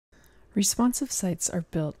Responsive sites are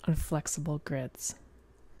built on flexible grids.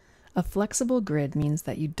 A flexible grid means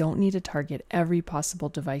that you don't need to target every possible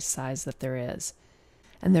device size that there is,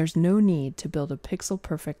 and there's no need to build a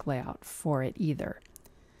pixel-perfect layout for it either.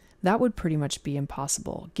 That would pretty much be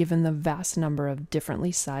impossible given the vast number of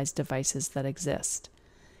differently sized devices that exist,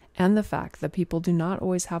 and the fact that people do not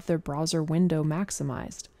always have their browser window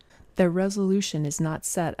maximized. Their resolution is not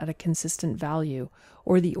set at a consistent value,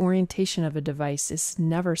 or the orientation of a device is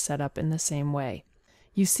never set up in the same way.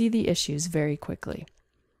 You see the issues very quickly.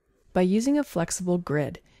 By using a flexible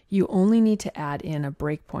grid, you only need to add in a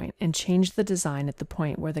breakpoint and change the design at the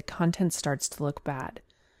point where the content starts to look bad.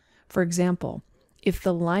 For example, if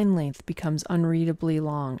the line length becomes unreadably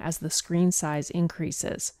long as the screen size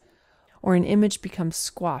increases, or an image becomes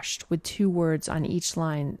squashed with 2 words on each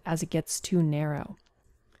line as it gets too narrow.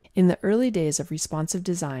 In the early days of responsive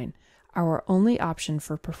design, our only option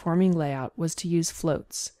for performing layout was to use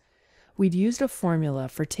floats. We'd used a formula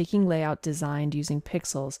for taking layout designed using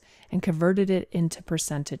pixels and converted it into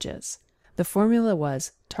percentages. The formula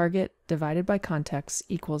was target divided by context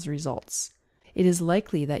equals results. It is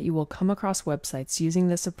likely that you will come across websites using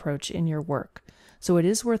this approach in your work, so it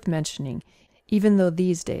is worth mentioning, even though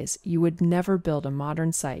these days you would never build a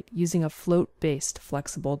modern site using a float-based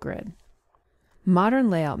flexible grid. Modern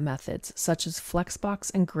layout methods such as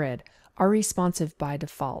Flexbox and Grid are responsive by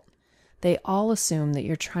default. They all assume that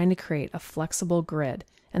you're trying to create a flexible grid,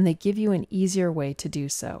 and they give you an easier way to do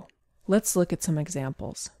so. Let's look at some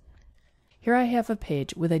examples. Here I have a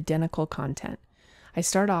page with identical content. I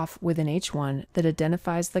start off with an H1 that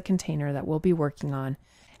identifies the container that we'll be working on,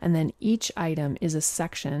 and then each item is a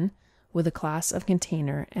section with a class of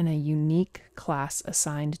container and a unique class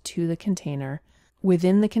assigned to the container.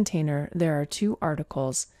 Within the container, there are 2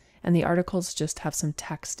 articles, and the articles just have some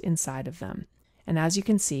text inside of them. And as you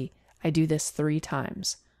can see, I do this 3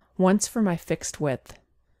 times. Once for my fixed width,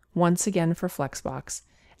 once again for Flexbox,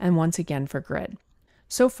 and once again for Grid.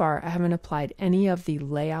 So far, I haven't applied any of the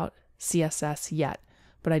layout CSS yet,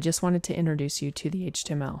 but I just wanted to introduce you to the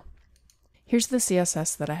HTML. Here's the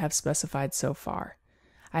CSS that I have specified so far.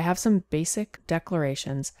 I have some basic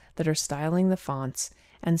declarations that are styling the fonts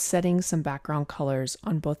and setting some background colors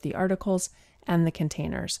on both the articles and the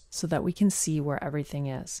containers so that we can see where everything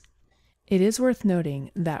is. It is worth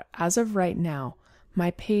noting that as of right now,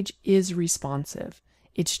 my page is responsive.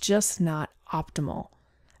 It's just not optimal.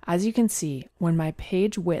 As you can see, when my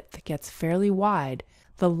page width gets fairly wide,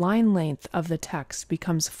 the line length of the text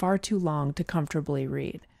becomes far too long to comfortably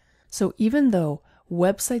read. So even though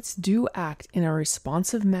websites do act in a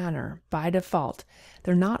responsive manner by default,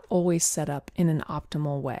 they're not always set up in an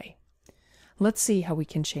optimal way. Let's see how we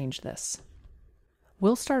can change this.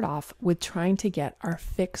 We'll start off with trying to get our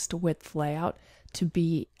fixed width layout to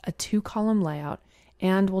be a 2-column layout,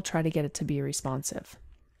 and we'll try to get it to be responsive.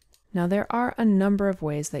 Now there are a number of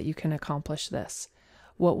ways that you can accomplish this.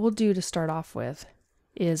 What we'll do to start off with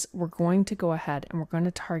is we're going to go ahead and we're going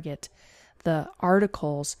to target the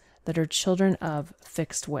articles that are children of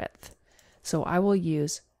fixed width. So I will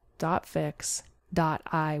use .fix,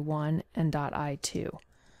 .i1, and .i2.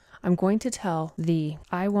 I'm going to tell the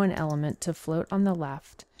i1 element to float on the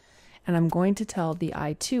left, and I'm going to tell the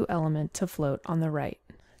i2 element to float on the right.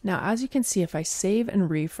 Now, as you can see, if I save and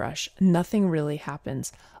refresh, nothing really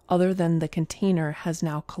happens other than the container has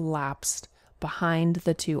now collapsed behind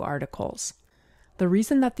the 2 articles. The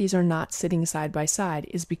reason that these are not sitting side by side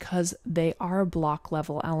is because they are block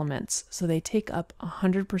level elements, so they take up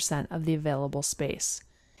 100% of the available space.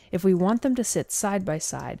 If we want them to sit side by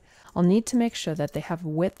side, I'll need to make sure that they have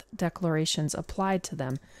width declarations applied to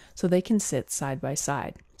them so they can sit side by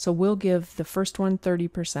side. So we'll give the first one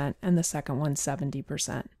 30% and the second one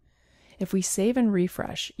 70%. If we save and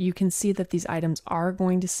refresh, you can see that these items are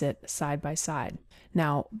going to sit side by side.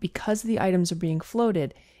 Now, because the items are being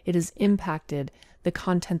floated, it has impacted the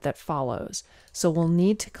content that follows. So we'll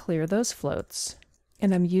need to clear those floats.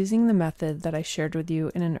 And I'm using the method that I shared with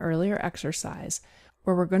you in an earlier exercise,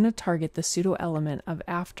 where we're going to target the pseudo element of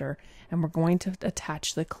after, and we're going to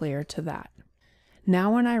attach the clear to that.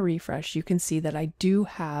 Now when I refresh, you can see that I do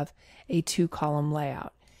have a 2-column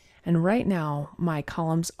layout. And right now, my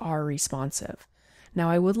columns are responsive. Now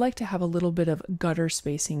I would like to have a little bit of gutter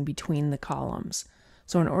spacing between the columns.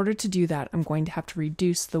 So in order to do that, I'm going to have to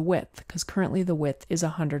reduce the width, because currently the width is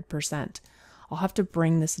 100%. I'll have to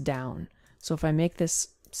bring this down. So if I make this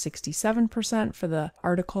 67% for the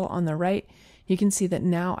article on the right, you can see that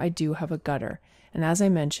now I do have a gutter. And as I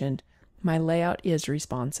mentioned, my layout is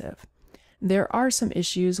responsive. There are some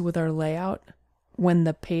issues with our layout when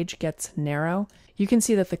the page gets narrow. You can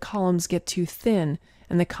see that the columns get too thin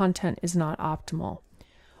and the content is not optimal.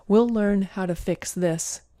 We'll learn how to fix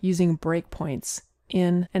this using breakpoints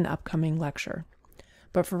in an upcoming lecture.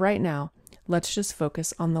 But for right now, let's just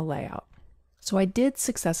focus on the layout. So I did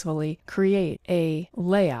successfully create a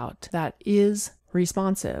layout that is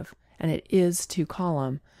responsive and it is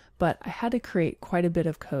 2-column, but I had to create quite a bit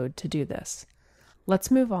of code to do this.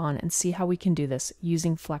 Let's move on and see how we can do this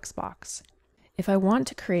using Flexbox. If I want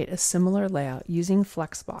to create a similar layout using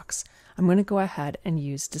Flexbox, I'm going to go ahead and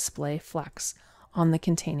use display flex on the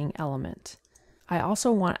containing element. I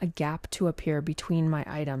also want a gap to appear between my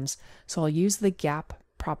items, so I'll use the gap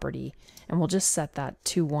property and we'll just set that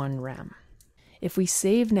to 1 rem. If we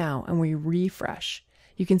save now and we refresh,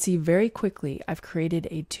 you can see very quickly I've created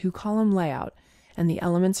a 2-column layout and the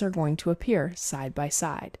elements are going to appear side by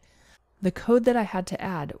side. The code that I had to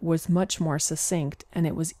add was much more succinct and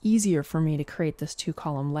it was easier for me to create this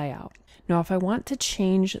 2-column layout. Now if I want to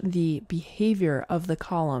change the behavior of the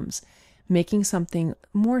columns, making something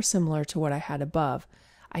more similar to what I had above,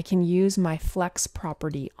 I can use my flex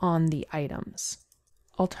property on the items.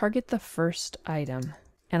 I'll target the first item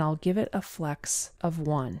and I'll give it a flex of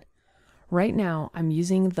 1. Right now I'm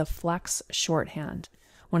using the flex shorthand.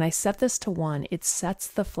 When I set this to 1, it sets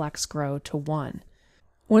the flex grow to 1.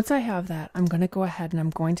 Once I have that, I'm going to go ahead and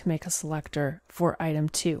I'm going to make a selector for item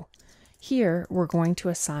 2. Here we're going to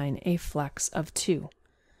assign a flex of 2.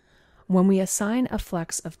 When we assign a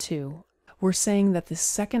flex of 2, we're saying that the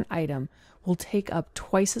second item will take up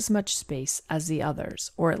twice as much space as the others,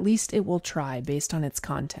 or at least it will try based on its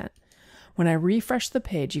content. When I refresh the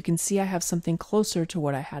page, you can see I have something closer to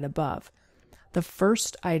what I had above. The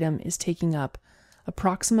first item is taking up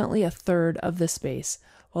approximately 1/3 of the space,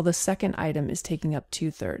 while the second item is taking up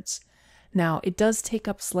 2/3. Now, it does take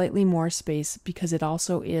up slightly more space because it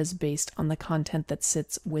also is based on the content that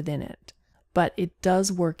sits within it. But it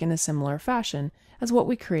does work in a similar fashion as what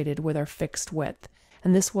we created with our fixed width,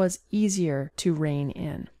 and this was easier to rein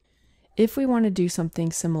in. If we want to do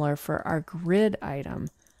something similar for our grid item,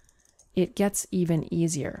 it gets even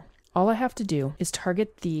easier. All I have to do is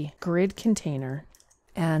target the grid container,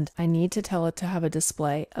 and I need to tell it to have a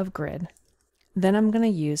display of grid. Then I'm going to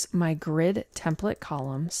use my grid template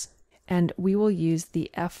columns, and we will use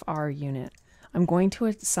the FR unit. I'm going to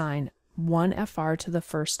assign 1 FR to the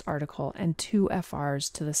first article and 2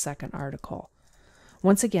 FRs to the second article.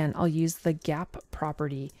 Once again, I'll use the gap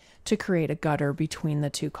property to create a gutter between the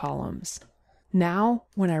 2 columns. Now,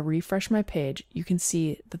 when I refresh my page, you can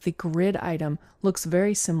see that the grid item looks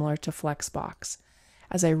very similar to Flexbox.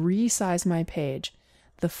 As I resize my page,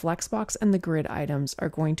 the Flexbox and the grid items are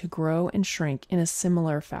going to grow and shrink in a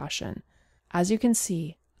similar fashion. As you can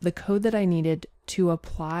see, the code that I needed to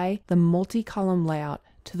apply the multi-column layout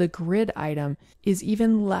to the grid item is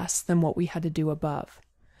even less than what we had to do above.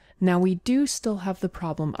 Now we do still have the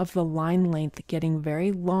problem of the line length getting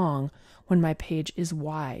very long when my page is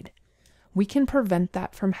wide. We can prevent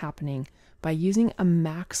that from happening by using a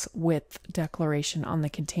max width declaration on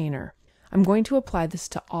the container. I'm going to apply this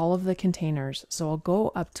to all of the containers, so I'll go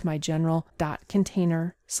up to my general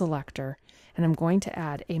 .container selector and I'm going to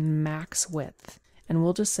add a max width, and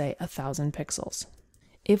we'll just say 1,000 pixels.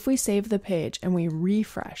 If we save the page and we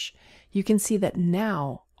refresh, you can see that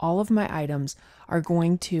now all of my items are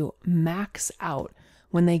going to max out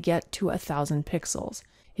when they get to 1,000 pixels.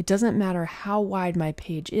 It doesn't matter how wide my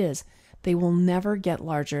page is, they will never get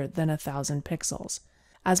larger than 1,000 pixels.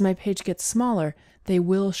 As my page gets smaller, they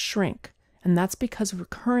will shrink, and that's because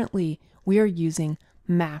currently we are using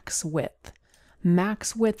max width.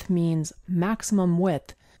 Max width means maximum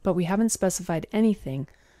width, but we haven't specified anything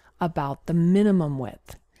about the minimum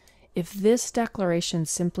width. If this declaration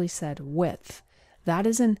simply said width, that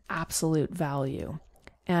is an absolute value.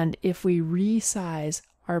 And if we resize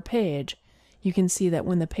our page, you can see that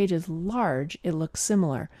when the page is large, it looks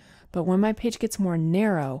similar. But when my page gets more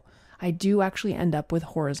narrow, I do actually end up with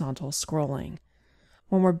horizontal scrolling.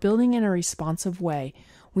 When we're building in a responsive way,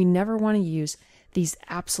 we never want to use these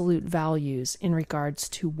absolute values in regards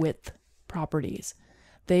to width properties.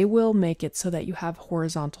 They will make it so that you have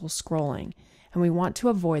horizontal scrolling, and we want to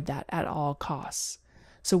avoid that at all costs.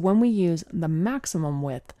 So when we use the maximum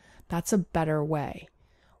width, that's a better way.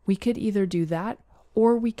 We could either do that,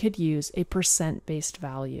 or we could use a percent-based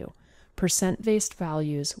value. Percent-based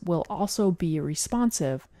values will also be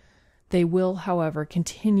responsive. They will, however,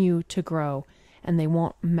 continue to grow, and they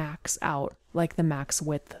won't max out like the max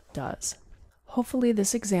width does. Hopefully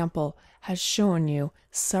this example has shown you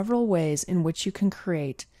several ways in which you can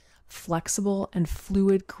create flexible and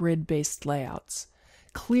fluid grid-based layouts.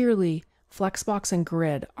 Clearly, Flexbox and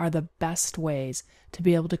Grid are the best ways to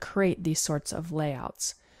be able to create these sorts of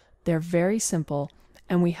layouts. They're very simple,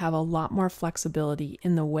 and we have a lot more flexibility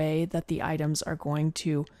in the way that the items are going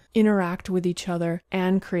to interact with each other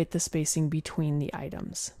and create the spacing between the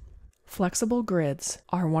items. Flexible grids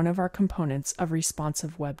are one of our components of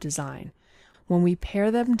responsive web design. When we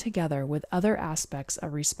pair them together with other aspects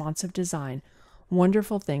of responsive design,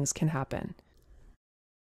 wonderful things can happen.